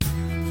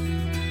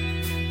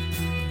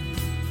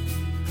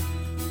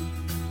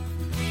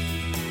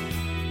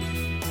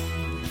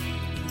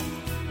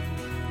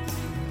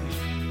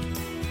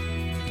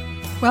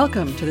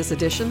Welcome to this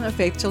edition of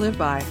Faith to Live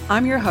By.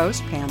 I'm your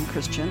host, Pam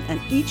Christian, and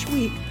each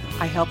week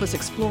I help us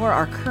explore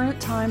our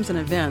current times and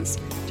events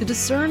to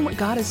discern what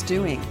God is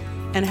doing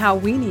and how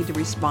we need to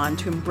respond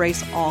to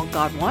embrace all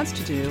God wants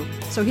to do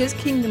so His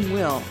kingdom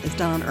will is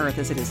done on earth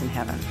as it is in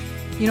heaven.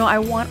 You know, I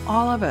want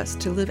all of us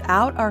to live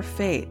out our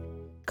faith,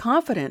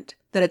 confident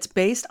that it's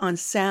based on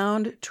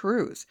sound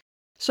truth,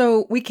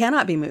 so we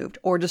cannot be moved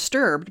or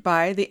disturbed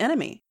by the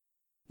enemy.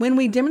 When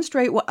we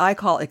demonstrate what I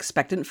call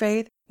expectant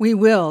faith, we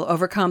will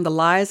overcome the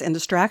lies and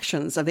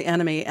distractions of the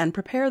enemy and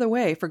prepare the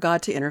way for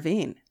God to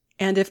intervene.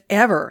 And if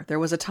ever there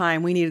was a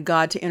time we needed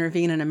God to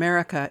intervene in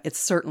America, it's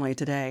certainly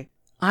today.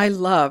 I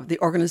love the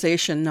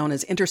organization known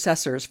as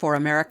Intercessors for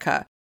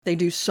America. They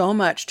do so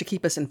much to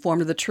keep us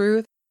informed of the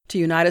truth, to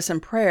unite us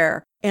in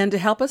prayer, and to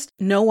help us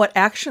know what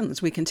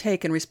actions we can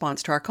take in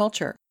response to our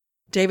culture.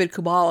 David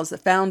Kubal is the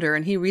founder,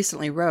 and he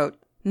recently wrote,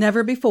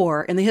 "Never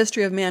before in the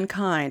history of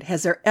mankind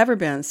has there ever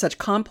been such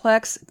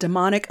complex,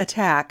 demonic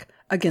attack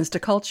against a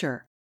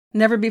culture.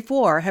 Never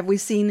before have we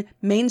seen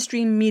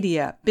mainstream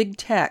media, big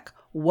tech,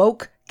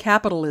 woke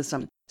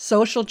capitalism,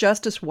 social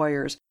justice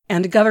warriors,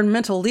 and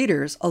governmental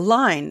leaders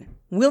align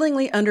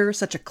willingly under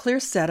such a clear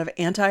set of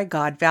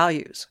anti-God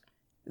values.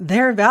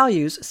 Their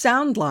values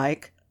sound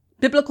like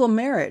biblical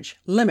marriage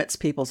limits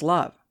people's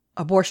love.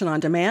 Abortion on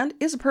demand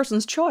is a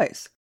person's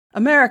choice.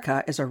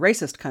 America is a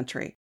racist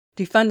country.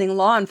 Defunding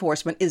law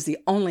enforcement is the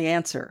only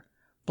answer.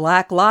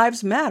 Black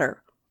lives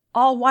matter.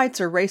 All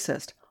whites are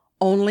racist.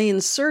 Only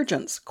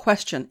insurgents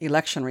question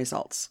election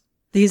results."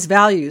 These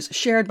values,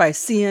 shared by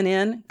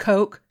CNN,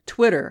 Coke,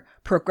 Twitter,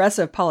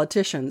 progressive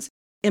politicians,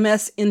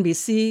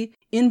 MSNBC,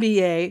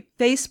 NBA,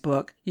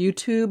 Facebook,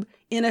 YouTube,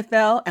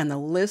 NFL, and the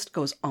list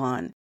goes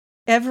on.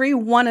 Every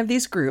one of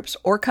these groups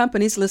or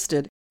companies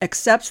listed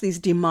accepts these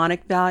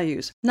demonic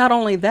values. Not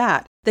only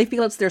that, they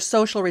feel it's their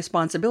social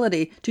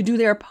responsibility to do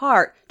their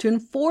part to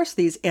enforce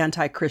these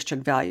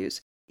anti-Christian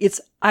values.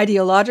 It's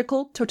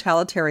ideological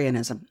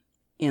totalitarianism.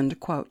 End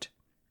quote.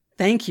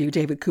 Thank you,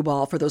 David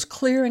Kubal, for those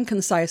clear and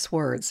concise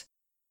words.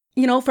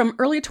 You know, from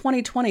early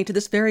 2020 to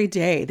this very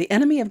day, the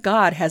enemy of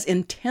God has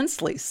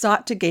intensely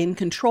sought to gain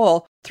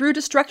control through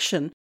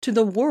destruction to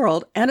the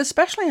world and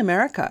especially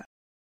America.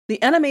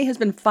 The enemy has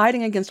been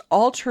fighting against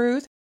all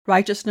truth,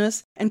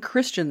 righteousness, and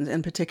Christians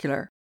in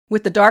particular.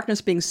 With the darkness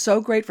being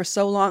so great for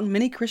so long,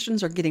 many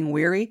Christians are getting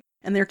weary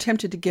and they're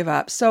tempted to give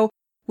up. So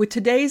with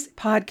today's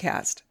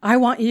podcast, I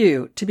want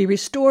you to be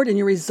restored in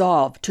your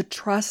resolve to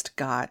trust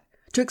God,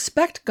 to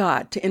expect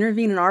God to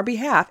intervene in our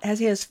behalf as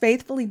He has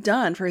faithfully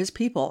done for His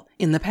people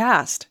in the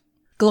past.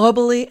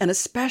 Globally, and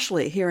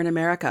especially here in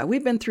America,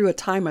 we've been through a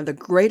time of the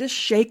greatest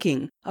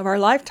shaking of our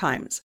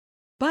lifetimes.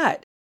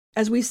 But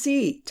as we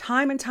see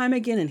time and time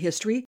again in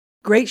history,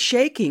 great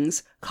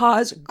shakings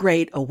cause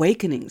great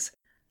awakenings.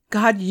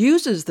 God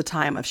uses the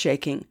time of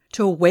shaking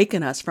to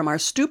awaken us from our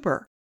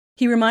stupor.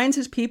 He reminds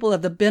His people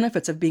of the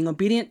benefits of being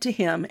obedient to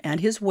Him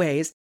and His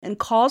ways and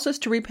calls us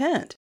to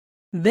repent.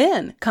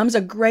 Then comes a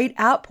great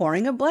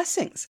outpouring of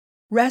blessings.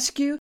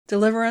 Rescue,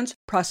 deliverance,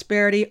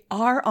 prosperity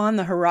are on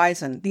the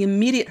horizon, the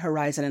immediate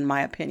horizon, in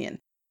my opinion.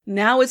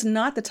 Now is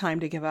not the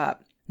time to give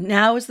up.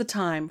 Now is the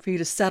time for you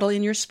to settle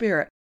in your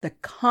spirit the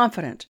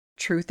confident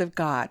truth of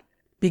God.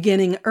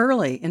 Beginning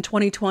early in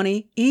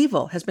 2020,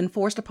 evil has been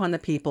forced upon the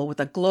people with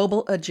a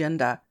global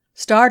agenda,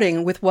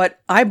 starting with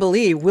what I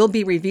believe will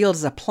be revealed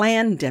as a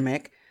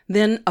plandemic,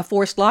 then a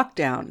forced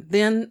lockdown,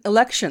 then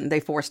election they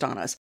forced on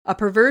us, a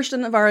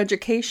perversion of our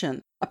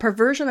education, a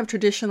perversion of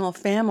traditional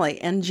family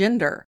and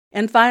gender,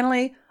 and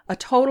finally, a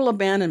total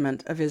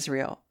abandonment of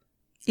Israel.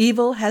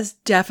 Evil has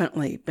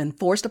definitely been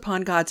forced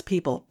upon God's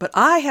people, but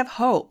I have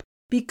hope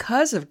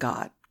because of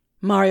God.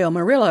 Mario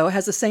Murillo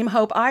has the same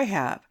hope I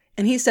have,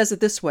 and he says it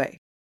this way: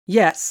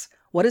 "Yes,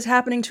 what is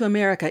happening to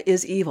America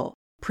is evil,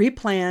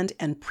 pre-planned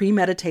and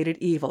premeditated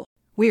evil.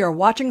 We are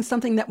watching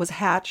something that was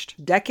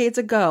hatched decades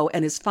ago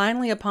and is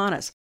finally upon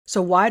us.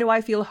 So why do I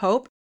feel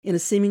hope in a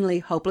seemingly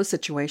hopeless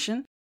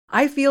situation?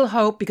 I feel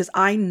hope because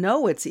I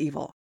know it's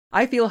evil.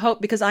 I feel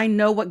hope because I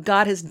know what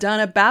God has done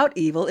about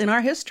evil in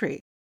our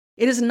history.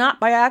 It is not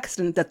by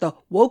accident that the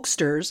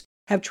wokesters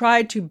have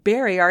tried to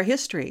bury our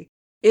history.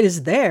 It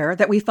is there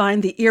that we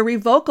find the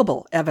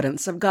irrevocable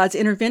evidence of God's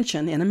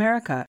intervention in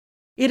America.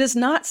 It is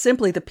not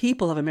simply the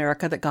people of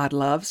America that God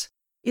loves.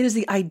 It is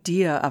the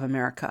idea of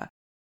America.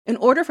 In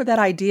order for that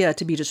idea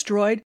to be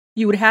destroyed,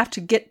 you would have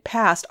to get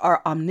past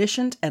our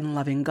omniscient and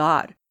loving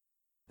God.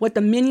 What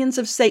the minions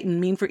of Satan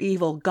mean for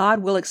evil,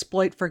 God will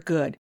exploit for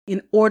good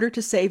in order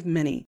to save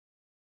many.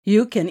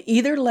 You can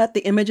either let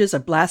the images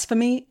of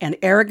blasphemy and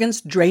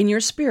arrogance drain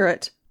your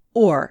spirit,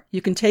 or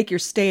you can take your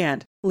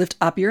stand, lift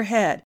up your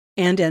head,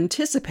 and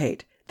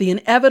anticipate the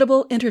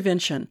inevitable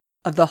intervention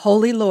of the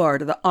Holy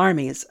Lord of the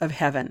armies of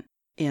heaven."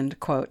 End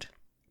quote.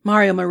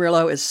 Mario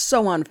Murillo is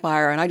so on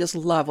fire, and I just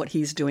love what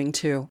he's doing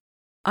too.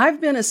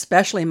 I've been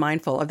especially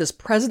mindful of this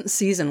present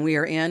season we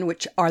are in,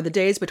 which are the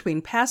days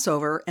between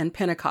Passover and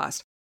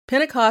Pentecost.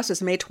 Pentecost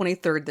is May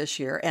 23rd this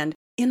year, and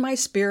in my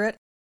spirit,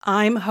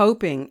 I'm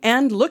hoping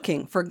and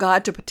looking for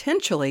God to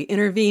potentially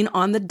intervene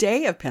on the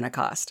day of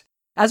Pentecost.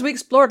 As we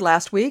explored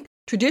last week,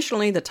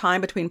 traditionally the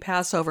time between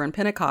Passover and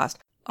Pentecost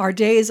are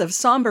days of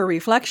somber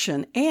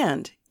reflection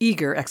and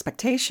eager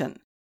expectation.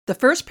 The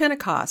first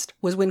Pentecost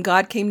was when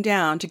God came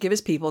down to give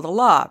his people the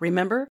law.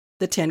 Remember?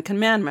 The 10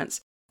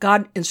 Commandments.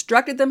 God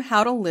instructed them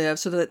how to live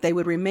so that they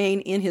would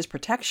remain in his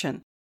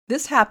protection.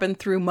 This happened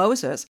through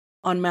Moses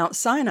on Mount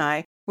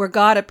Sinai, where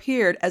God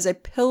appeared as a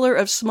pillar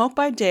of smoke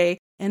by day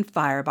and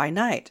fire by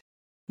night.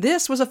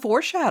 This was a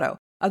foreshadow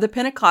of the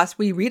Pentecost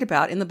we read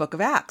about in the book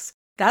of Acts.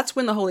 That's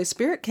when the Holy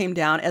Spirit came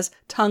down as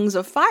tongues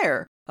of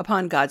fire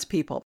upon God's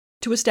people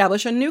to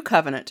establish a new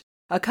covenant,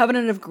 a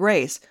covenant of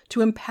grace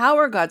to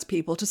empower God's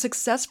people to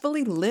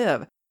successfully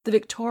live the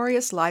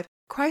victorious life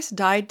Christ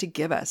died to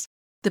give us.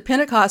 The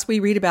Pentecost we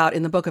read about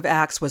in the book of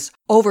Acts was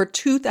over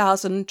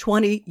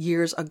 2,020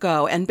 years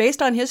ago, and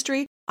based on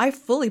history, I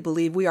fully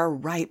believe we are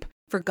ripe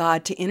for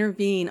God to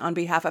intervene on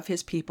behalf of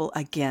his people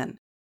again.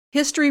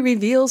 History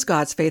reveals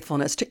God's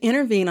faithfulness to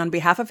intervene on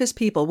behalf of his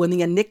people when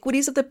the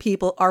iniquities of the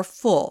people are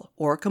full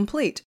or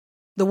complete.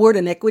 The word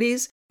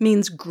iniquities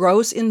means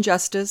gross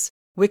injustice,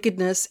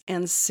 wickedness,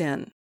 and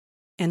sin.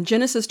 And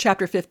Genesis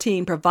chapter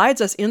 15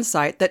 provides us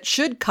insight that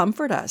should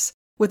comfort us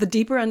with a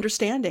deeper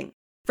understanding.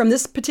 From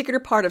this particular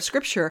part of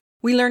Scripture,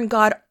 we learn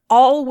God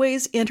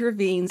always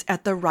intervenes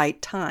at the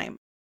right time.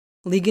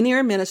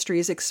 Ligonier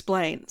Ministries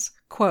explains,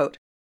 quote,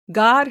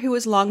 God, who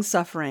is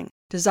long-suffering,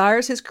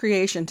 desires his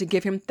creation to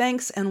give him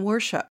thanks and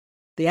worship.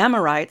 The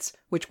Amorites,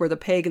 which were the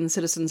pagan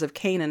citizens of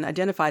Canaan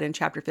identified in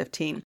chapter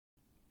 15,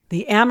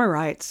 the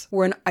Amorites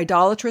were an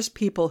idolatrous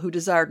people who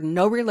desired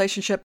no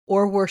relationship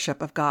or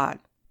worship of God.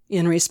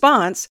 In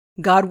response,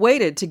 God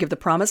waited to give the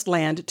promised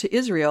land to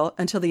Israel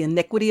until the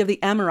iniquity of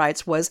the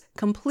Amorites was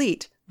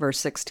complete, verse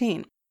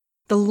 16.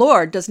 The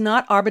Lord does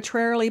not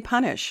arbitrarily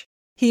punish.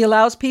 He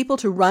allows people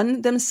to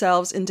run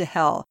themselves into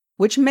hell,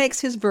 which makes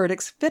his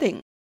verdicts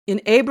fitting.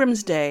 In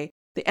Abram's day,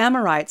 the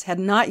Amorites had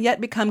not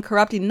yet become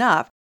corrupt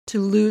enough to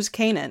lose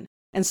Canaan,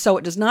 and so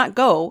it does not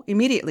go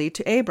immediately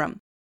to Abram.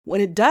 When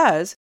it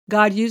does,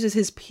 God uses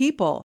his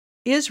people,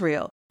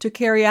 Israel, to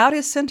carry out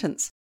his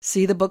sentence.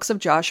 See the books of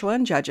Joshua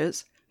and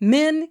Judges.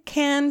 Men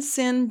can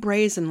sin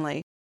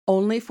brazenly,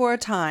 only for a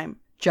time.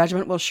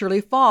 Judgment will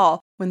surely fall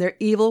when their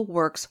evil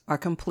works are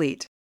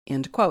complete.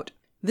 End quote.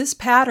 This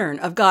pattern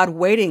of God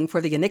waiting for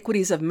the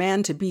iniquities of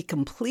man to be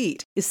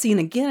complete is seen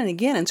again and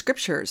again in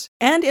scriptures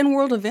and in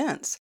world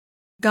events.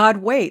 God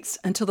waits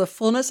until the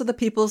fullness of the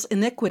people's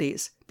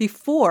iniquities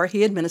before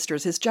he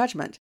administers his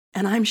judgment.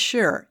 And I'm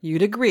sure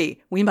you'd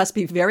agree we must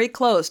be very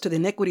close to the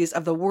iniquities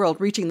of the world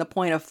reaching the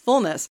point of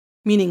fullness,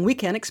 meaning we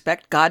can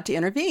expect God to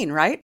intervene,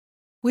 right?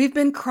 We've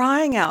been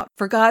crying out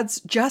for God's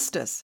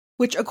justice,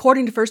 which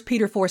according to 1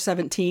 Peter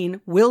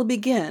 4:17 will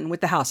begin with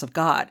the house of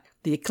God,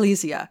 the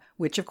ecclesia,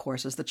 which of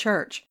course is the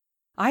church.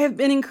 I have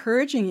been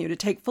encouraging you to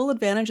take full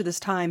advantage of this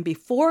time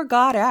before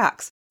God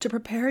acts to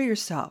prepare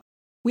yourself.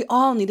 We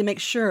all need to make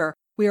sure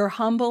we are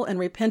humble and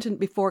repentant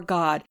before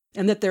God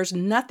and that there's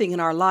nothing in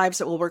our lives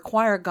that will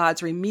require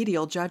God's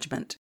remedial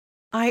judgment.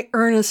 I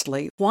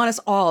earnestly want us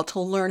all to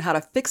learn how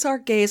to fix our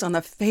gaze on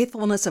the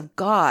faithfulness of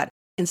God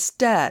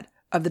instead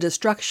of the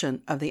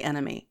destruction of the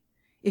enemy.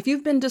 If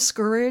you've been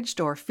discouraged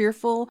or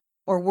fearful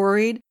or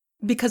worried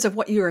because of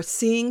what you are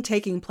seeing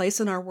taking place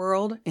in our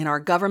world, in our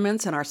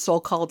governments and our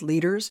so-called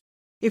leaders,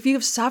 if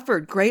you've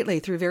suffered greatly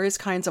through various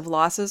kinds of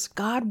losses,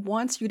 God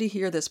wants you to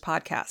hear this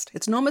podcast.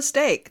 It's no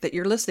mistake that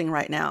you're listening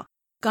right now.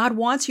 God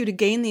wants you to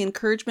gain the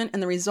encouragement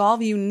and the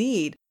resolve you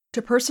need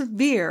to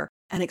persevere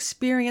and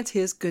experience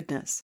his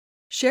goodness.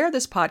 Share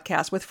this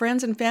podcast with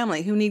friends and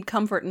family who need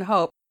comfort and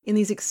hope in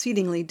these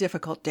exceedingly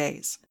difficult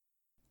days.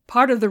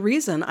 Part of the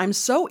reason I'm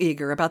so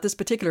eager about this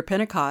particular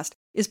Pentecost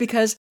is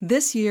because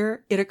this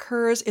year it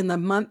occurs in the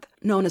month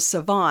known as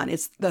Sivan.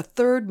 It's the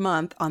third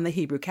month on the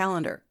Hebrew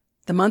calendar.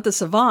 The month of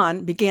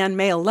Sivan began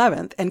May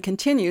 11th and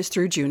continues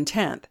through June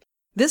 10th.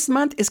 This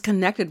month is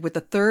connected with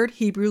the third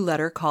Hebrew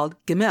letter called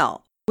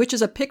Gimel, which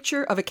is a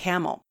picture of a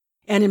camel.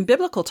 And in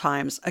biblical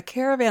times, a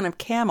caravan of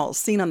camels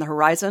seen on the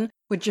horizon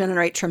would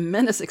generate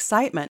tremendous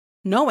excitement,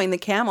 knowing the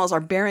camels are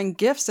bearing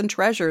gifts and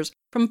treasures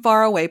from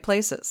faraway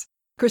places.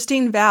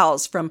 Christine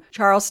Vowles from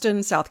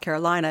Charleston, South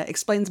Carolina,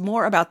 explains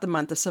more about the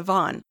month of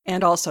Sivan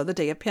and also the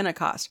day of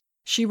Pentecost.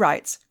 She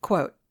writes,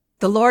 quote,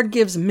 "The Lord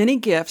gives many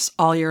gifts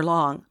all year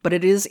long, but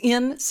it is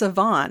in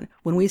Sivan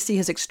when we see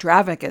his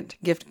extravagant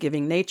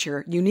gift-giving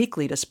nature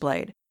uniquely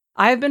displayed.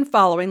 I have been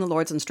following the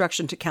Lord's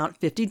instruction to count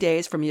 50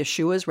 days from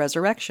Yeshua's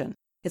resurrection.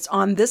 It's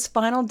on this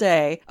final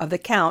day of the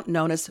count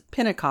known as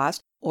Pentecost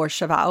or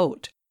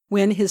Shavuot,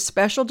 when his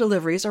special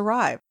deliveries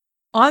arrive.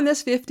 On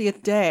this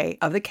 50th day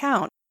of the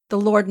count, the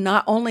Lord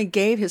not only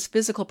gave his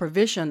physical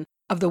provision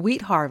of the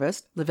wheat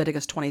harvest,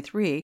 Leviticus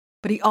 23,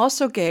 but he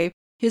also gave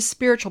his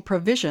spiritual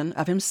provision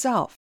of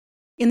himself.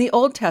 In the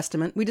Old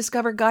Testament, we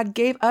discover God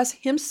gave us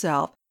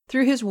himself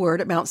through his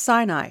word at Mount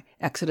Sinai,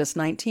 Exodus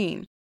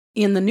 19.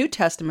 In the New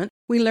Testament,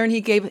 we learn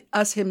he gave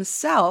us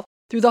himself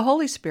through the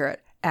Holy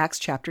Spirit, Acts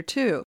chapter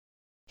 2.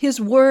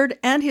 His word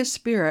and his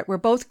spirit were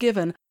both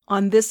given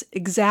on this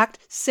exact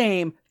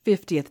same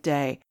 50th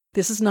day.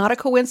 This is not a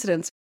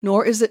coincidence,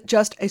 nor is it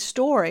just a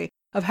story,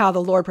 of how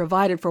the Lord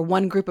provided for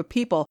one group of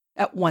people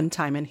at one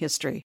time in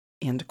history."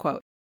 End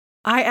quote.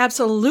 I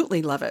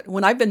absolutely love it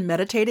when I've been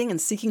meditating and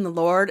seeking the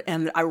Lord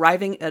and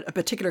arriving at a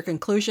particular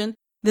conclusion.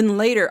 Then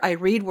later I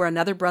read where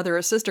another brother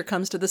or sister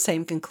comes to the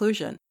same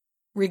conclusion.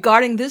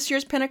 Regarding this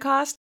year's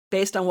Pentecost,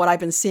 based on what I've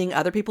been seeing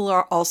other people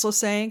are also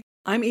saying,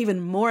 I'm even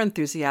more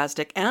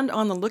enthusiastic and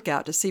on the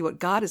lookout to see what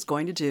God is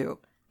going to do.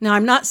 Now,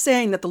 I'm not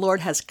saying that the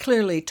Lord has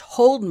clearly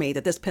told me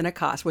that this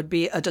Pentecost would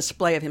be a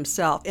display of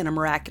himself in a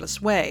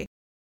miraculous way.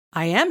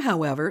 I am,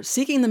 however,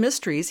 seeking the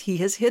mysteries he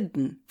has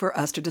hidden for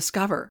us to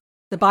discover.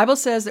 The Bible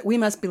says that we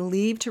must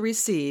believe to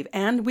receive,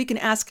 and we can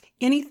ask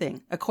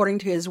anything according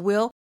to his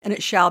will, and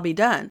it shall be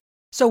done.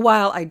 So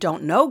while I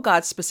don't know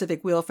God's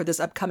specific will for this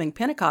upcoming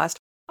Pentecost,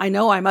 I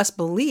know I must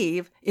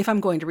believe if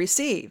I'm going to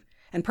receive.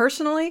 And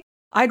personally,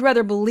 I'd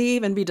rather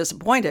believe and be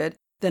disappointed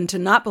than to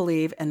not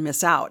believe and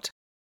miss out.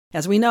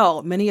 As we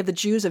know, many of the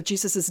Jews of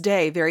Jesus'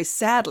 day very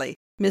sadly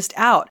missed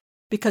out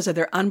because of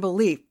their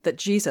unbelief that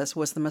Jesus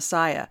was the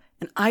Messiah,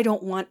 and I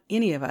don't want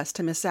any of us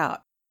to miss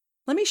out.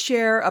 Let me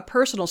share a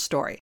personal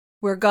story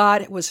where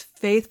God was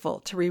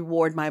faithful to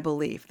reward my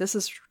belief. This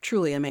is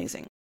truly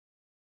amazing.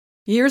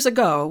 Years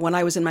ago, when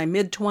I was in my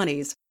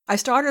mid-20s, I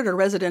started a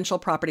residential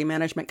property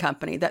management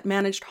company that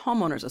managed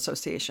homeowners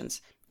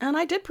associations, and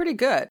I did pretty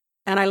good,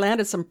 and I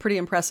landed some pretty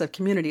impressive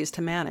communities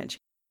to manage.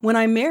 When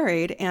I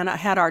married and I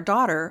had our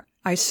daughter,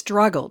 I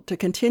struggled to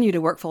continue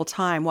to work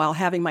full-time while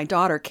having my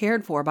daughter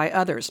cared for by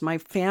others. My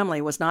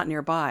family was not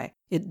nearby.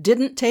 It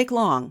didn't take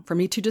long for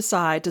me to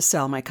decide to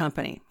sell my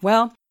company.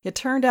 Well, it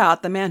turned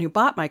out the man who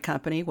bought my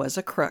company was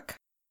a crook.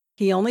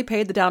 He only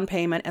paid the down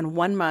payment and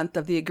 1 month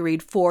of the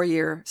agreed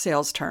 4-year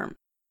sales term.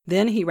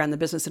 Then he ran the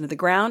business into the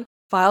ground,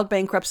 filed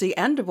bankruptcy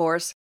and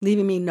divorce,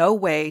 leaving me no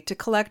way to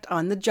collect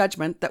on the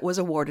judgment that was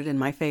awarded in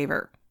my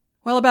favor.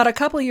 Well, about a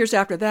couple years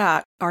after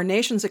that, our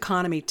nation's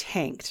economy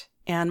tanked,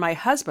 and my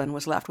husband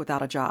was left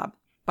without a job.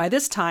 By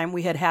this time,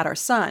 we had had our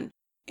son,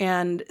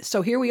 and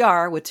so here we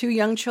are with 2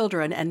 young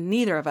children, and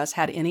neither of us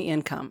had any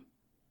income.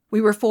 We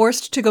were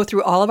forced to go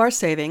through all of our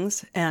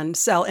savings and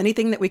sell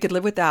anything that we could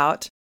live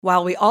without,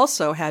 while we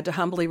also had to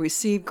humbly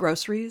receive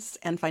groceries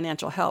and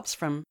financial helps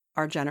from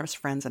our generous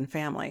friends and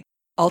family.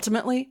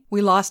 Ultimately,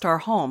 we lost our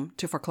home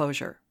to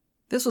foreclosure.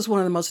 This was one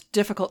of the most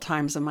difficult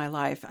times of my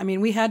life. I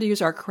mean, we had to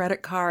use our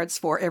credit cards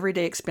for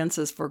everyday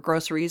expenses for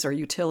groceries or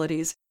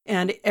utilities.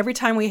 And every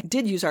time we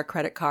did use our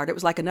credit card, it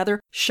was like another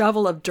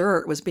shovel of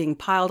dirt was being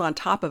piled on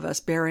top of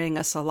us, burying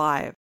us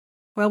alive.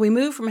 Well, we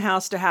moved from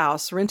house to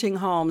house, renting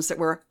homes that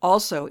were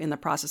also in the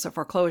process of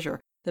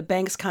foreclosure. The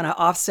banks kind of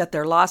offset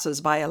their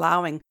losses by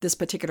allowing this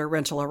particular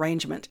rental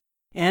arrangement.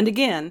 And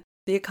again,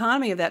 the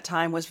economy of that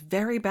time was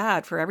very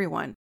bad for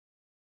everyone.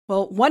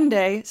 Well, one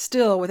day,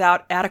 still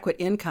without adequate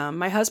income,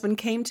 my husband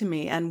came to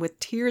me and with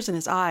tears in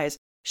his eyes,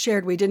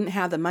 shared we didn't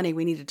have the money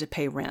we needed to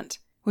pay rent.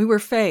 We were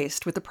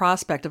faced with the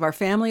prospect of our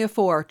family of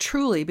 4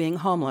 truly being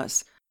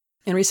homeless.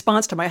 In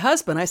response to my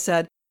husband, I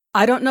said,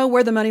 "I don't know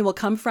where the money will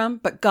come from,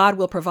 but God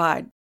will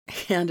provide."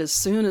 And as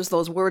soon as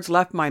those words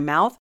left my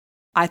mouth,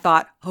 I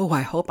thought, oh,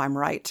 I hope I'm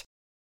right.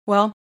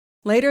 Well,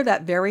 later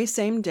that very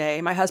same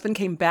day, my husband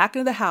came back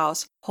into the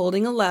house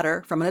holding a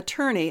letter from an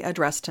attorney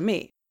addressed to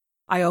me.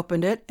 I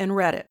opened it and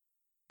read it.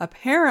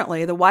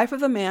 Apparently, the wife of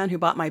the man who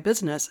bought my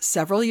business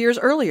several years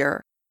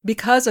earlier,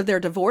 because of their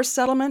divorce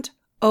settlement,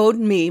 owed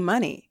me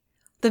money.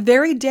 The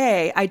very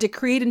day I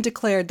decreed and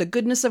declared the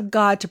goodness of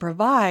God to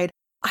provide,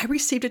 I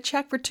received a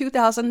check for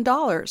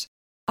 $2,000.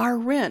 Our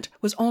rent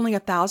was only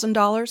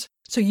 $1,000,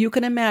 so you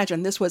can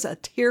imagine this was a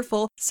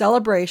tearful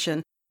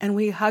celebration, and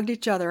we hugged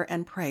each other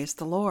and praised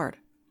the Lord.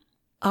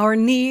 Our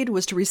need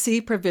was to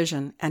receive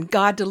provision, and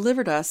God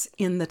delivered us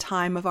in the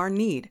time of our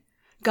need.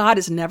 God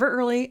is never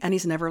early, and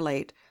he's never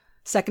late.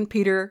 2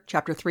 Peter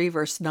chapter 3,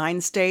 verse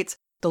 9 states,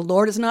 "The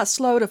Lord is not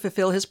slow to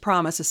fulfill his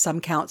promise, as some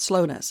count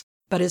slowness,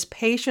 but is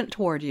patient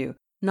toward you,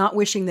 not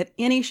wishing that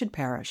any should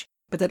perish,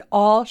 but that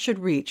all should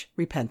reach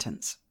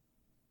repentance."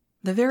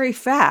 The very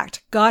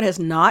fact God has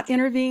not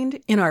intervened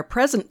in our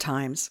present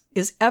times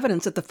is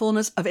evidence that the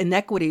fullness of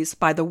iniquities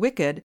by the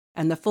wicked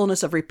and the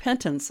fullness of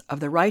repentance of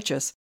the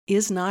righteous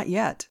is not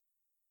yet.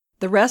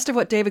 The rest of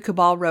what David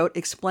Kubal wrote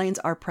explains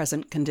our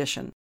present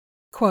condition.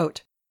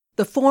 Quote,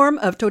 "The form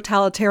of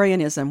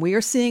totalitarianism we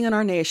are seeing in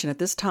our nation at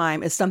this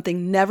time is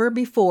something never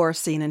before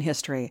seen in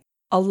history.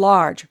 A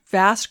large,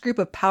 vast group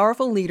of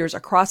powerful leaders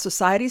across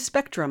society's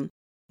spectrum,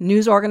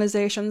 news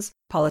organizations,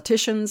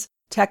 politicians,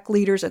 tech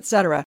leaders,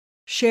 etc.,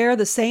 share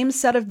the same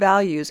set of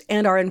values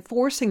and are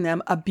enforcing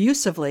them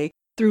abusively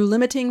through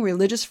limiting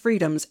religious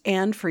freedoms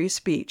and free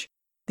speech.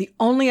 The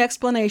only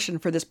explanation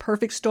for this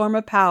perfect storm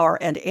of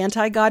power and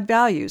anti-God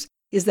values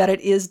is that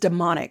it is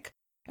demonic.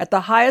 At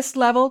the highest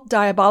level,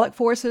 diabolic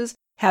forces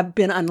have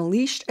been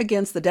unleashed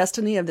against the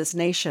destiny of this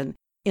nation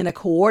in a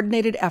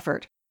coordinated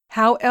effort.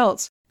 How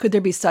else could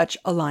there be such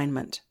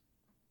alignment?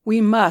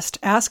 We must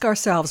ask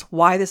ourselves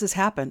why this has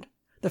happened.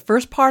 The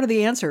first part of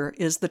the answer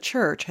is the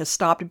church has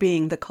stopped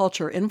being the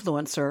culture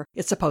influencer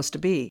it's supposed to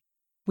be.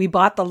 We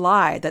bought the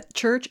lie that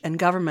church and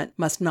government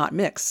must not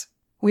mix.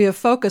 We have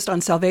focused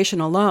on salvation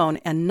alone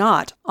and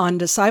not on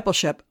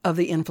discipleship of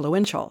the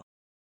influential.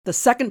 The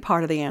second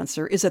part of the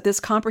answer is that this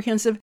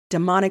comprehensive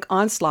demonic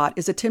onslaught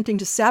is attempting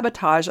to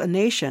sabotage a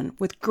nation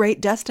with great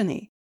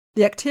destiny.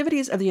 The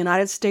activities of the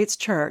United States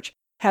Church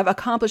have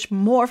accomplished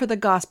more for the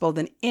gospel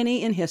than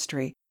any in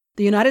history.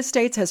 The United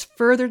States has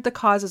furthered the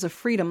causes of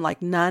freedom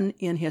like none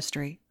in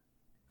history.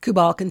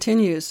 Kubal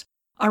continues,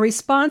 our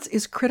response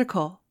is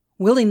critical.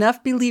 Will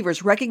enough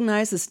believers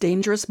recognize this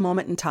dangerous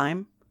moment in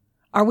time?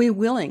 Are we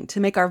willing to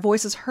make our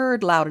voices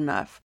heard loud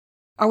enough?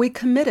 Are we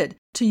committed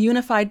to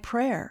unified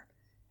prayer?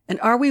 And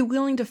are we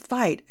willing to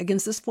fight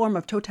against this form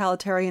of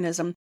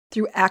totalitarianism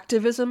through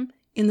activism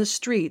in the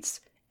streets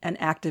and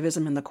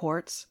activism in the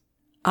courts?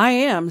 I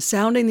am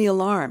sounding the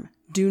alarm.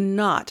 Do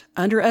not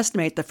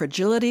underestimate the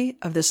fragility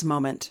of this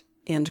moment.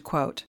 End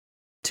quote.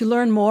 To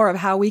learn more of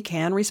how we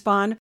can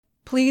respond,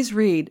 please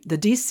read the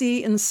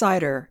DC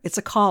Insider. It's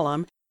a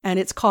column, and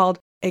it's called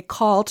A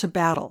Call to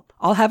Battle.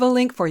 I'll have a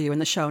link for you in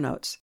the show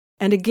notes.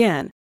 And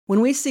again, when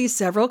we see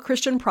several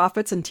Christian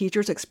prophets and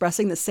teachers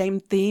expressing the same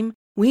theme,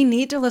 we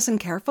need to listen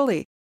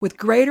carefully with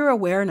greater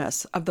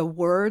awareness of the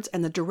words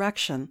and the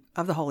direction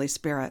of the Holy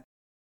Spirit.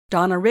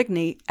 Donna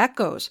Rigney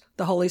echoes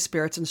the Holy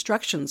Spirit's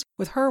instructions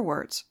with her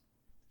words.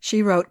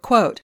 She wrote,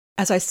 quote,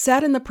 as I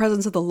sat in the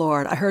presence of the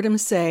Lord, I heard him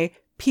say,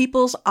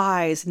 people's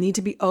eyes need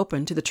to be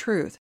open to the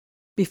truth.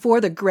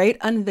 Before the great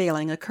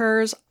unveiling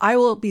occurs, I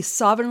will be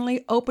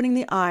sovereignly opening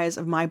the eyes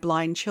of my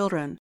blind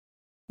children.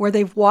 Where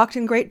they've walked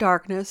in great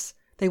darkness,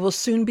 they will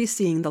soon be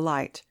seeing the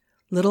light.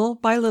 Little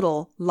by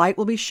little, light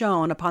will be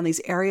shown upon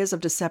these areas of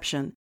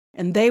deception,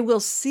 and they will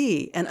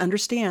see and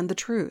understand the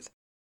truth.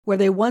 Where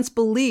they once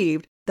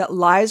believed that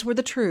lies were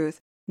the truth,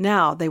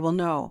 now they will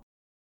know.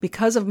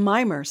 Because of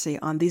my mercy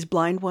on these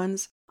blind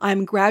ones, I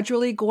am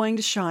gradually going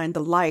to shine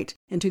the light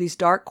into these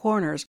dark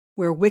corners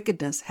where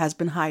wickedness has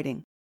been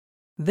hiding.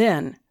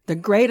 Then the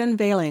great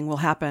unveiling will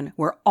happen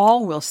where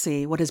all will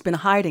see what has been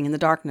hiding in the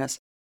darkness.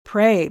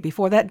 Pray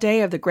before that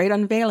day of the great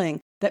unveiling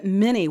that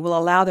many will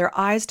allow their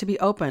eyes to be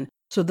open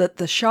so that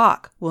the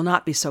shock will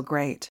not be so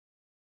great.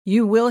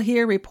 You will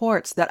hear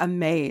reports that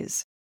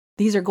amaze.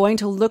 These are going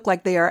to look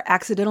like they are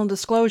accidental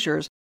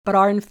disclosures, but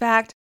are in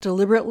fact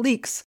deliberate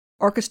leaks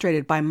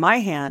orchestrated by my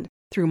hand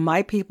through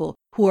my people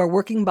who are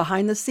working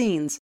behind the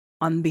scenes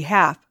on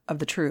behalf of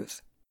the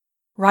truth.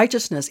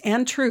 Righteousness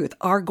and truth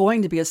are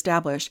going to be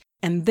established,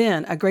 and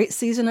then a great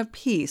season of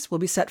peace will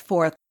be set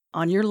forth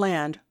on your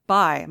land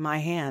by my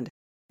hand.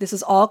 This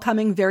is all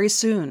coming very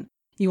soon.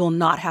 You will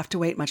not have to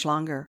wait much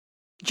longer.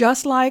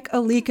 Just like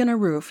a leak in a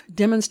roof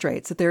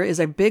demonstrates that there is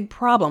a big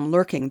problem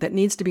lurking that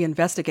needs to be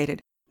investigated,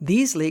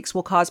 these leaks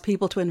will cause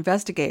people to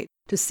investigate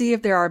to see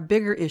if there are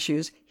bigger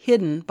issues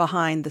hidden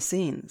behind the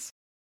scenes.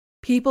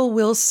 People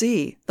will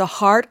see the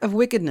heart of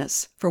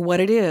wickedness for what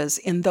it is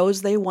in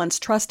those they once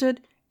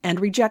trusted and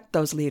reject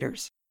those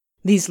leaders.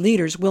 These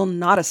leaders will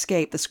not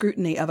escape the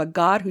scrutiny of a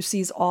God who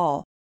sees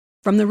all.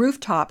 From the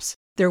rooftops,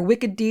 their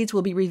wicked deeds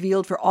will be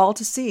revealed for all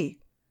to see.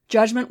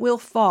 Judgment will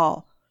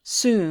fall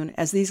soon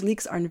as these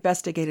leaks are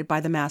investigated by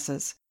the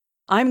masses.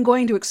 I'm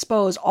going to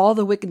expose all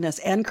the wickedness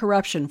and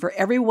corruption for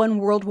everyone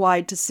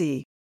worldwide to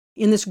see.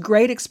 In this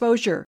great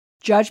exposure,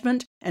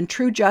 judgment and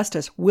true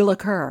justice will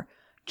occur.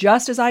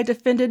 Just as I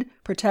defended,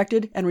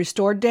 protected, and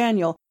restored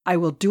Daniel, I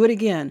will do it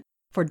again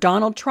for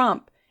Donald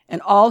Trump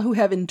and all who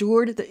have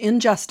endured the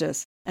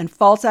injustice and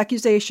false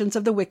accusations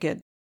of the wicked.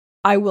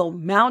 I will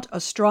mount a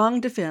strong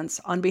defense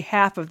on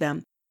behalf of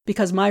them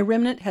because my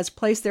remnant has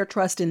placed their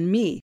trust in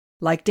me,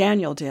 like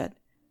Daniel did.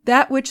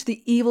 That which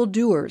the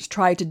evildoers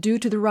try to do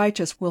to the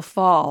righteous will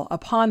fall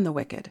upon the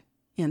wicked.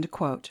 End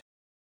quote.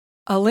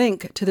 A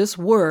link to this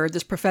word,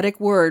 this prophetic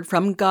word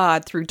from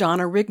God through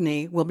Donna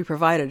Rigney, will be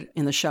provided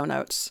in the show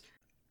notes.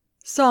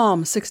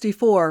 Psalm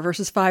 64,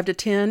 verses 5 to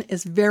 10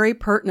 is very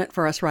pertinent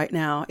for us right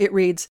now. It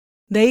reads,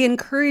 they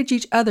encourage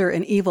each other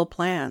in evil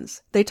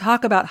plans. They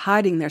talk about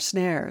hiding their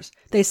snares.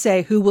 They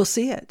say, who will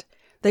see it?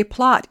 They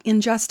plot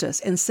injustice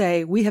and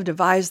say, we have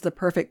devised the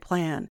perfect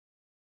plan.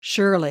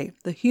 Surely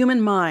the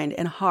human mind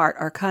and heart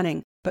are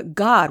cunning, but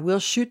God will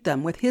shoot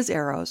them with his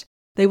arrows.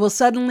 They will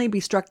suddenly be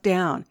struck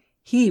down.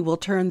 He will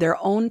turn their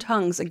own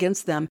tongues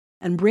against them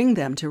and bring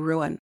them to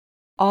ruin.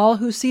 All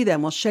who see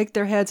them will shake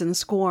their heads in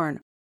scorn.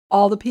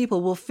 All the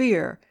people will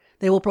fear.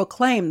 They will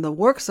proclaim the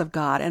works of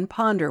God and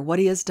ponder what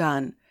he has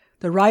done.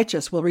 The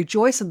righteous will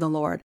rejoice in the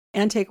Lord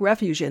and take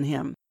refuge in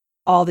him.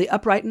 All the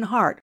upright in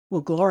heart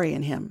will glory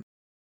in him.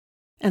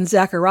 And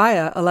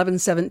Zechariah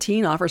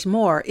 11:17 offers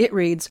more. It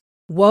reads,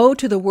 woe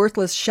to the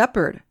worthless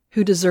shepherd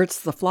who deserts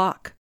the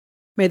flock.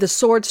 May the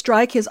sword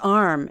strike his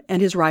arm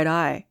and his right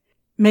eye.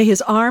 May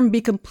his arm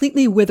be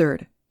completely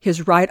withered,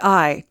 his right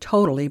eye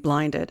totally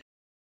blinded.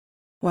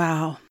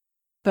 Wow.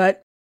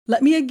 But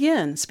let me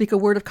again speak a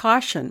word of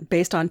caution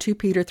based on 2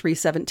 Peter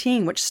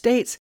 3:17, which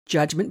states,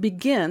 judgment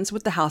begins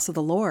with the house of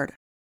the Lord.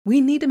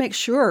 We need to make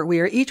sure we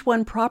are each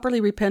one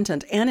properly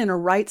repentant and in a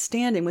right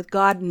standing with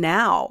God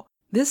now.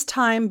 This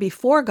time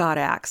before God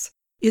acts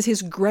is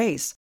his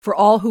grace for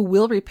all who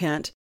will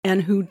repent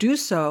and who do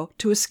so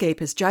to escape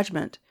his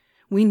judgment.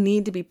 we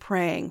need to be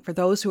praying for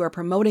those who are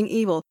promoting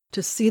evil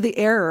to see the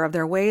error of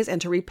their ways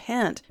and to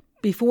repent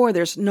before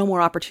there's no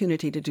more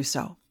opportunity to do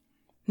so.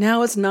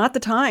 Now is not the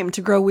time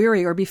to grow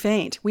weary or be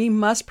faint. We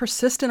must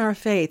persist in our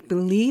faith,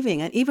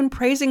 believing and even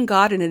praising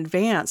God in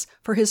advance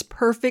for His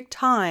perfect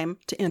time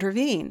to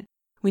intervene.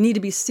 We need to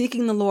be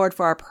seeking the Lord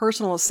for our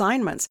personal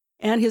assignments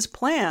and His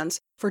plans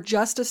for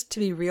justice to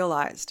be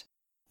realized.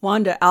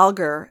 Wanda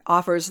Alger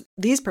offers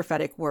these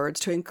prophetic words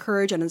to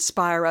encourage and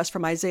inspire us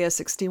from Isaiah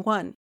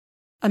 61.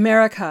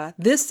 America,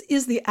 this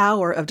is the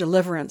hour of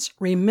deliverance.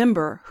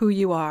 Remember who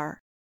you are.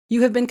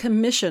 You have been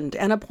commissioned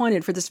and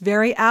appointed for this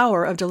very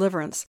hour of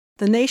deliverance.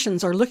 The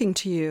nations are looking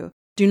to you.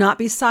 Do not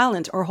be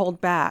silent or hold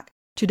back.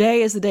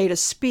 Today is the day to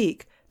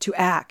speak, to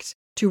act,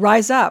 to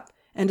rise up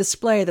and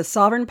display the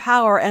sovereign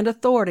power and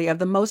authority of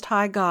the Most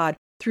High God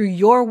through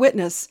your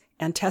witness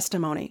and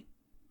testimony.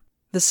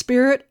 The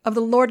Spirit of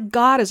the Lord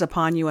God is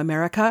upon you,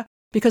 America,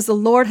 because the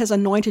Lord has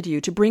anointed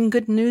you to bring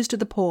good news to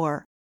the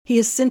poor. He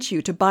has sent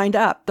you to bind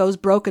up those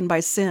broken by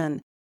sin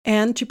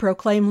and to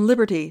proclaim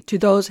liberty to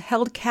those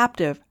held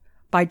captive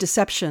by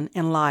deception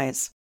and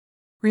lies.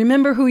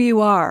 Remember who you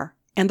are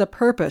and the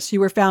purpose you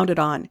were founded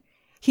on.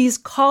 He's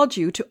called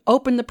you to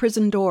open the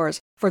prison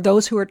doors for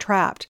those who are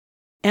trapped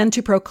and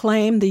to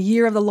proclaim the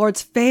year of the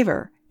Lord's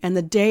favor and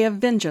the day of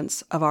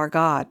vengeance of our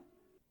God.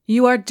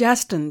 You are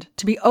destined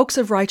to be oaks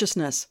of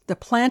righteousness, the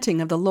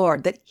planting of the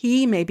Lord, that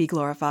He may be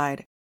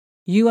glorified.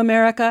 You,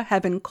 America,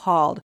 have been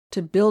called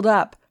to build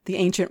up the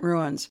ancient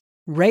ruins,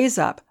 raise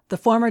up the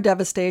former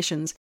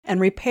devastations, and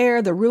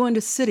repair the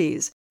ruined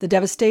cities, the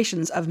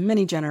devastations of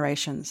many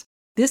generations.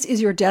 This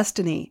is your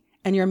destiny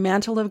and your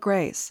mantle of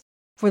grace.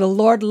 For the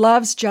Lord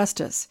loves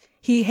justice.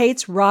 He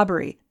hates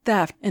robbery,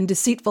 theft, and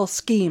deceitful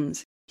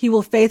schemes. He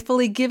will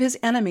faithfully give His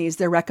enemies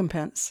their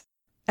recompense.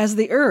 As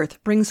the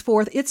earth brings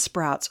forth its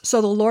sprouts,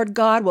 so the Lord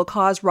God will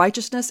cause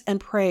righteousness and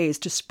praise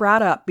to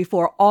sprout up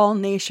before all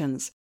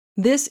nations.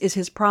 This is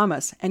His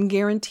promise and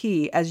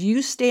guarantee as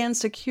you stand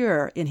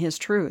secure in His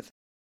truth.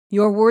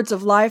 Your words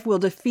of life will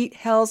defeat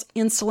hell's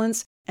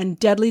insolence and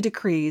deadly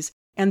decrees,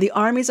 and the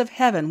armies of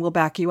heaven will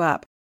back you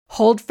up.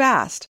 Hold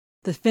fast.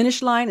 The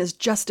finish line is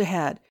just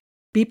ahead.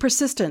 Be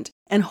persistent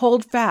and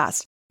hold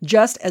fast.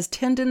 Just as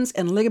tendons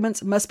and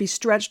ligaments must be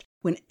stretched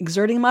when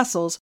exerting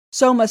muscles,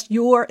 so must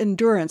your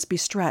endurance be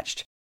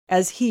stretched,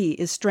 as He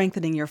is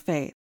strengthening your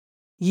faith.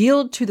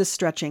 Yield to the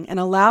stretching and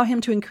allow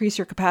Him to increase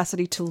your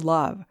capacity to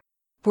love,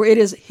 for it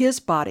is His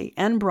body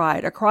and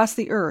bride across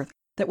the earth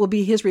that will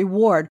be His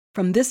reward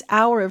from this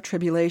hour of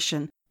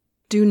tribulation.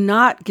 Do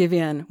not give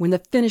in when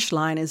the finish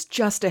line is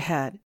just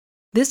ahead.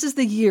 This is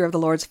the year of the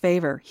Lord's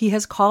favor. He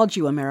has called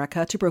you,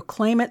 America, to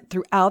proclaim it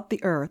throughout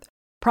the earth.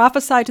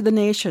 Prophesy to the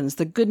nations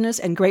the goodness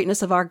and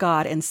greatness of our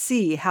God and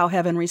see how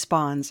heaven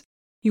responds.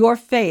 Your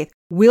faith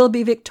will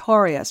be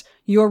victorious,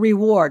 your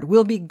reward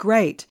will be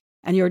great,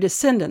 and your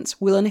descendants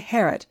will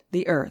inherit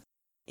the earth."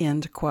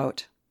 End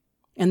quote.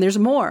 And there's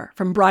more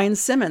from Brian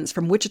Simmons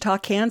from Wichita,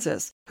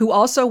 Kansas, who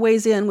also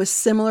weighs in with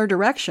similar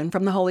direction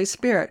from the Holy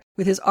Spirit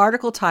with his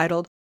article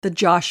titled, "The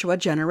Joshua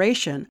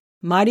Generation,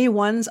 Mighty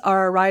Ones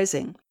Are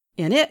Arising."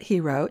 In it, he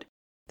wrote,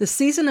 "The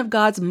season of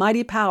God's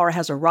mighty power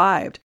has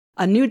arrived.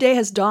 A new day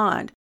has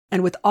dawned,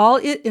 and with all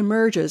it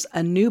emerges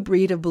a new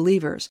breed of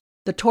believers.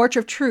 The torch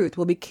of truth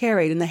will be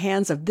carried in the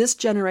hands of this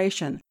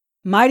generation.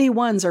 Mighty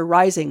ones are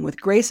rising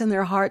with grace in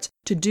their hearts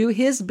to do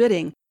His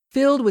bidding,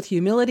 filled with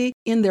humility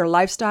in their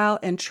lifestyle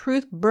and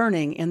truth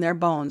burning in their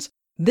bones.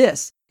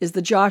 This is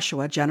the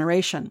Joshua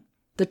generation."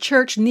 The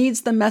church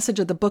needs the message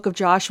of the book of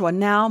Joshua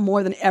now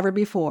more than ever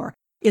before.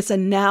 It's a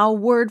now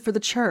word for the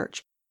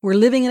church. We're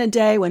living in a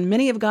day when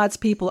many of God's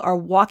people are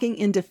walking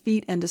in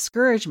defeat and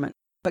discouragement,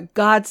 but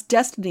God's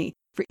destiny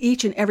for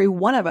each and every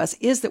one of us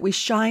is that we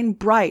shine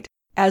bright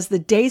as the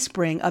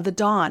dayspring of the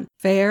dawn,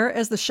 fair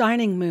as the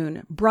shining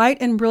moon, bright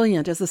and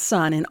brilliant as the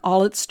sun in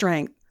all its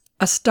strength,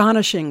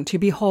 astonishing to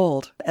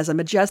behold as a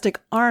majestic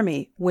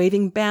army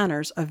waving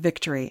banners of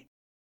victory.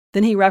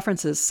 Then he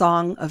references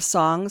Song of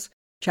Songs,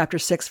 chapter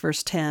 6,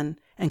 verse 10,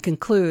 and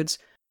concludes,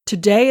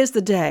 "Today is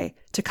the day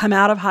to come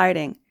out of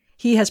hiding.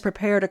 He has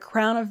prepared a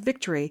crown of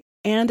victory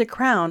and a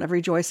crown of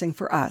rejoicing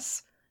for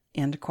us."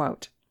 End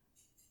quote.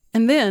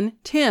 And then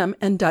Tim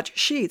and Dutch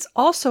Sheets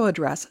also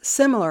address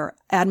similar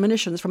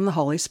admonitions from the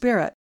Holy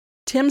Spirit.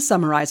 Tim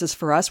summarizes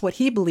for us what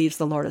he believes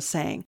the Lord is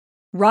saying.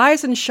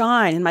 "Rise and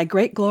shine in my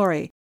great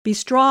glory. Be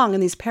strong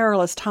in these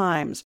perilous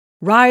times.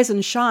 Rise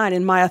and shine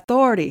in my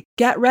authority.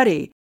 Get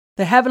ready.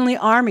 The heavenly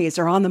armies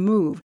are on the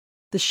move.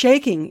 The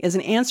shaking is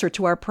an answer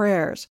to our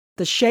prayers.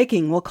 The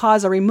shaking will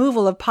cause a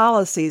removal of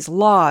policies,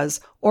 laws,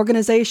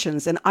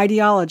 organizations, and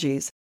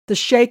ideologies. The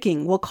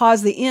shaking will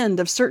cause the end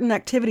of certain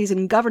activities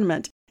in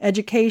government,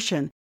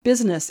 education,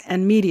 business,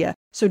 and media.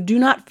 So do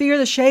not fear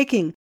the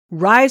shaking.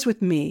 Rise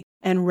with me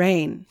and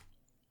reign."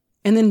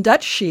 And then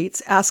Dutch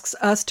Sheets asks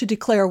us to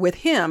declare with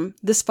him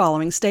this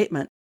following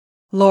statement: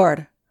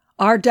 "Lord,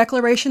 our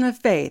declaration of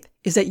faith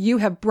is that you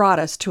have brought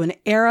us to an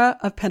era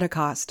of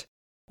Pentecost.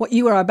 What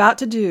you are about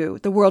to do,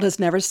 the world has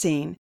never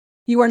seen.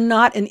 You are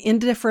not an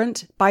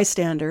indifferent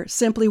bystander,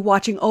 simply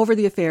watching over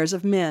the affairs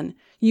of men.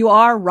 You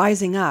are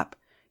rising up.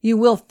 You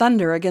will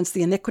thunder against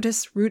the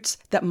iniquitous roots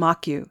that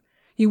mock you.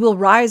 You will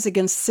rise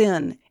against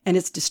sin and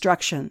its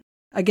destruction,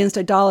 against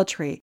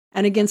idolatry,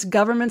 and against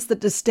governments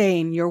that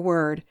disdain your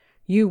word.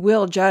 You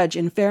will judge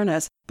in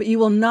fairness, but you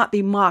will not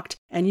be mocked,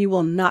 and you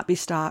will not be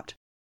stopped.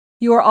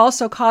 You are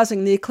also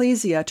causing the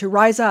ecclesia to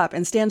rise up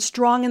and stand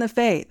strong in the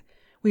faith.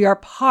 We are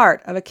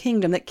part of a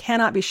kingdom that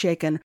cannot be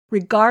shaken,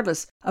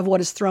 regardless of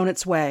what is thrown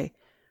its way.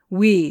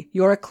 We,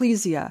 your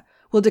ecclesia,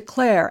 will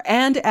declare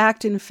and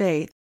act in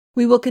faith.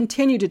 We will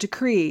continue to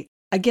decree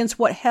against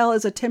what hell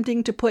is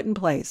attempting to put in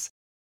place.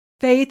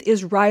 Faith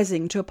is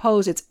rising to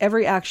oppose its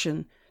every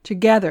action.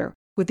 Together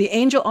with the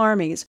angel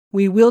armies,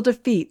 we will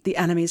defeat the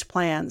enemy's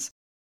plans.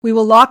 We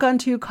will lock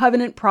onto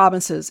covenant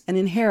promises and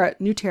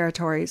inherit new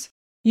territories.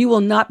 You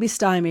will not be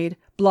stymied,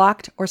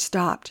 blocked, or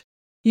stopped.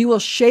 You will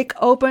shake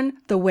open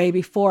the way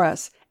before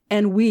us,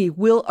 and we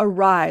will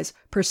arise,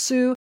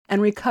 pursue,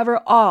 and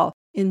recover all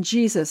in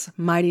Jesus'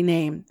 mighty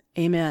name.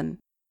 Amen.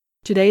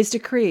 Today's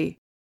decree: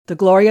 the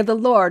glory of the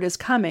Lord is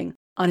coming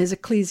on his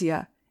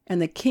ecclesia,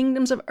 and the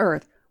kingdoms of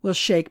earth will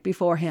shake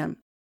before him.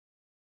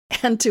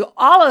 And to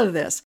all of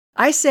this,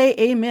 I say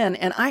amen,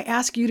 and I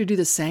ask you to do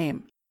the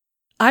same.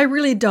 I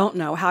really don't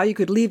know how you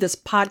could leave this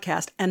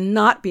podcast and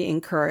not be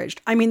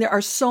encouraged. I mean, there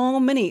are so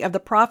many of the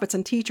prophets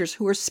and teachers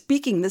who are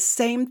speaking the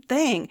same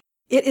thing.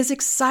 It is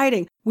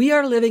exciting. We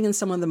are living in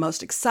some of the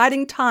most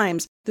exciting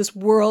times this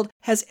world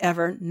has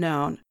ever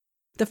known.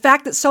 The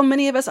fact that so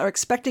many of us are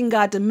expecting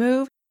God to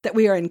move, that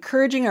we are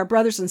encouraging our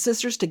brothers and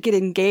sisters to get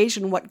engaged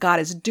in what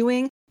God is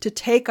doing, to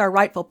take our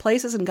rightful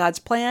places in God's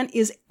plan,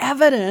 is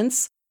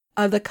evidence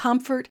of the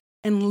comfort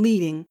and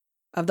leading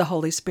of the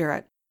Holy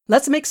Spirit.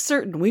 Let's make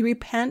certain we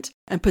repent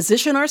and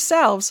position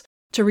ourselves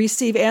to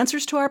receive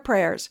answers to our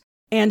prayers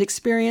and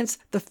experience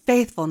the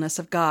faithfulness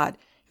of God.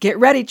 Get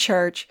ready,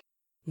 church.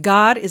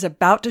 God is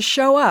about to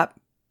show up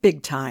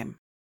big time.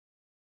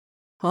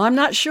 Well, I'm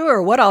not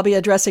sure what I'll be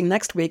addressing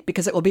next week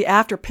because it will be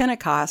after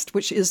Pentecost,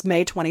 which is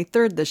May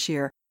 23rd this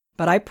year.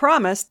 But I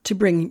promise to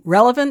bring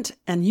relevant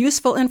and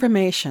useful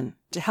information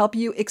to help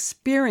you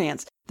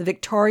experience the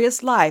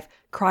victorious life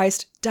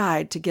Christ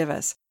died to give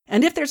us.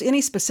 And if there's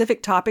any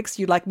specific topics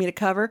you'd like me to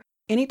cover,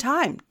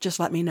 anytime, just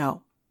let me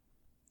know.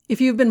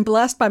 If you've been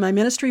blessed by my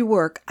ministry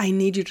work, I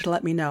need you to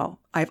let me know.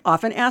 I've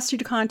often asked you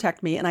to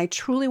contact me, and I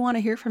truly want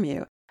to hear from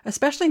you,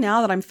 especially now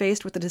that I'm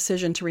faced with the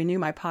decision to renew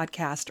my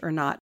podcast or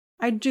not.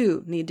 I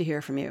do need to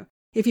hear from you.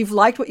 If you've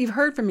liked what you've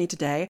heard from me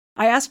today,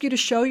 I ask you to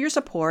show your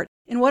support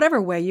in whatever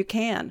way you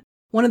can.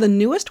 One of the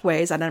newest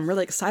ways that I'm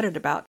really excited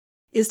about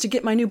is to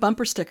get my new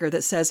bumper sticker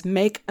that says,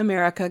 "Make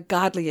America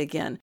Godly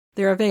Again."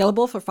 They're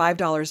available for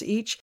 $5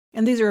 each,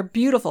 and these are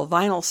beautiful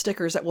vinyl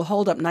stickers that will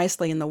hold up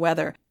nicely in the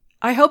weather.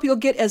 I hope you'll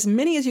get as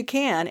many as you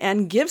can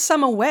and give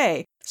some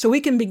away so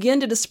we can begin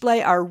to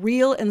display our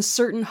real and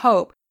certain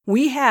hope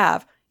we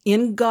have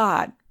in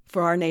God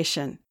for our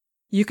nation.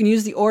 You can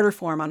use the order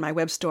form on my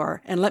web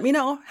store and let me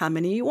know how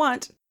many you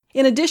want.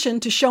 In addition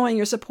to showing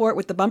your support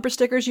with the bumper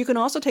stickers, you can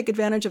also take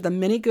advantage of the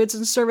many goods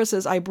and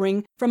services I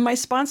bring from my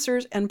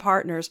sponsors and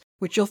partners,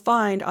 which you'll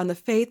find on the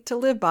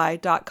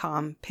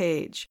faithtoliveby.com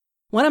page.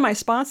 One of my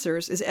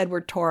sponsors is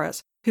Edward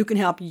Torres, who can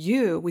help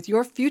you with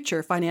your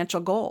future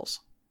financial goals.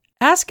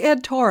 Ask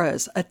Ed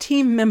Torres, a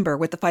team member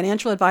with the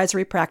financial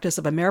advisory practice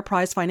of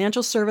Ameriprise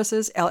Financial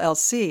Services,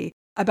 LLC,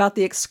 about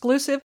the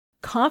exclusive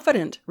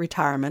Confident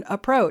Retirement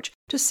approach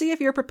to see if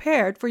you're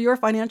prepared for your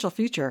financial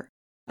future.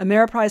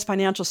 Ameriprise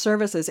Financial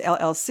Services,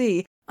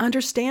 LLC,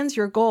 understands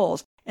your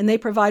goals, and they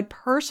provide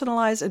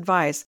personalized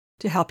advice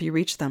to help you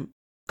reach them.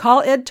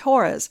 Call Ed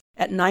Torres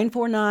at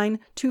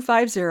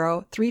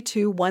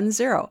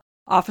 949-250-3210.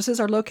 Offices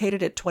are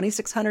located at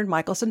 2600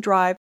 Michelson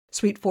Drive,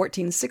 Suite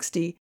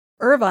 1460,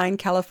 Irvine,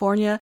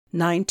 California,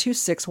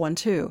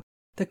 92612.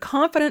 The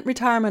Confident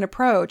Retirement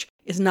approach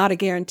is not a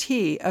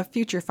guarantee of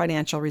future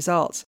financial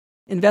results.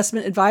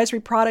 Investment advisory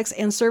products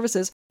and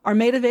services are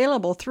made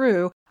available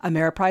through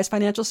Ameriprise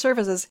Financial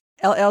Services,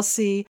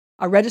 LLC,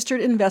 a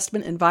registered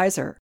investment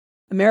advisor.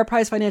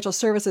 Ameriprise Financial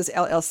Services,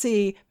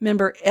 LLC,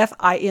 member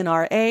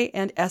FINRA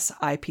and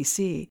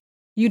SIPC.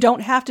 You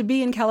don't have to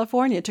be in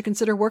California to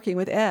consider working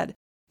with Ed.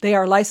 They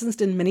are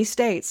licensed in many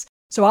states,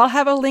 so I'll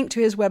have a link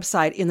to his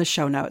website in the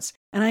show notes,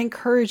 and I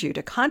encourage you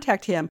to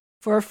contact him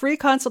for a free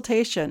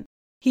consultation.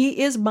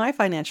 He is my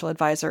financial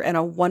advisor and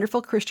a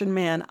wonderful Christian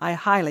man I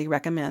highly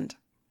recommend.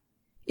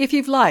 If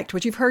you've liked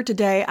what you've heard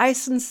today, I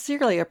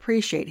sincerely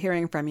appreciate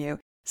hearing from you.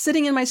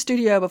 Sitting in my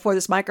studio before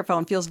this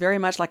microphone feels very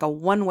much like a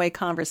one-way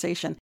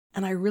conversation,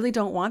 and I really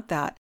don't want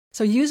that.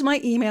 So use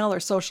my email or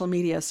social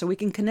media so we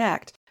can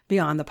connect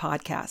beyond the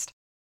podcast.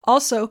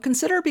 Also,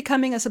 consider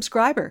becoming a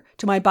subscriber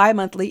to my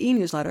bi-monthly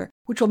e-newsletter,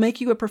 which will make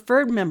you a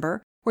preferred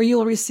member where you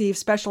will receive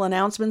special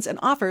announcements and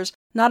offers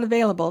not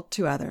available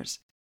to others.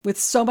 With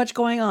so much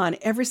going on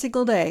every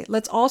single day,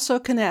 let's also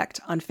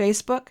connect on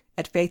Facebook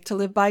at Faith to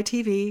Live by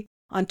TV,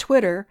 on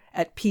Twitter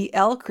at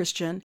PL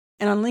Christian,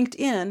 and on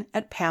LinkedIn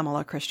at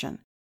Pamela Christian.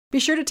 Be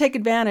sure to take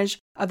advantage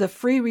of the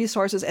free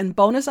resources and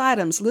bonus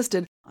items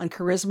listed on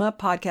Charisma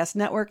Podcast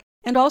Network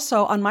and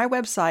also on my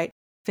website,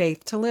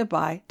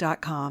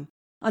 faithtoliveby.com.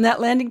 On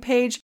that landing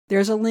page,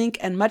 there's a link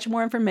and much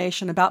more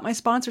information about my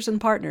sponsors and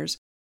partners.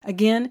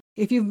 Again,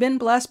 if you've been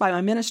blessed by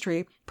my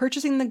ministry,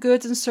 purchasing the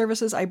goods and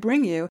services I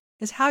bring you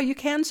is how you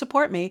can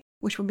support me,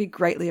 which would be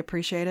greatly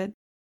appreciated.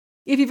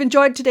 If you've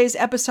enjoyed today's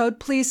episode,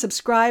 please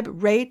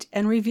subscribe, rate,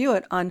 and review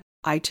it on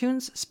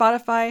iTunes,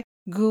 Spotify,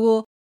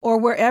 Google, or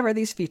wherever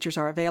these features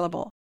are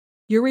available.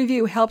 Your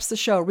review helps the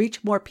show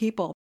reach more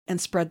people and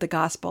spread the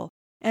gospel,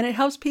 and it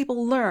helps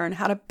people learn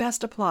how to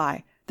best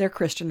apply their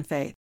Christian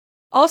faith.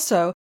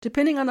 Also,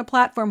 depending on the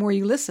platform where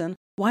you listen,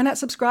 why not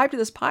subscribe to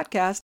this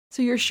podcast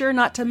so you're sure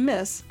not to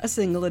miss a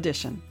single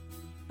edition?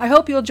 I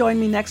hope you'll join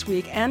me next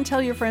week and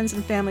tell your friends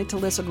and family to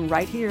listen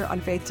right here on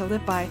Faith to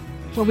Live By,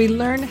 where we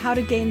learn how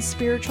to gain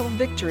spiritual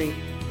victory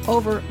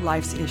over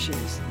life's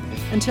issues.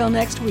 Until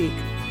next week,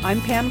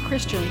 I'm Pam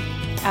Christian,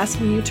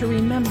 asking you to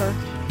remember,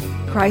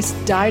 Christ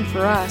died for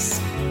us.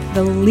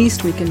 The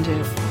least we can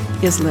do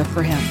is live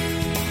for Him.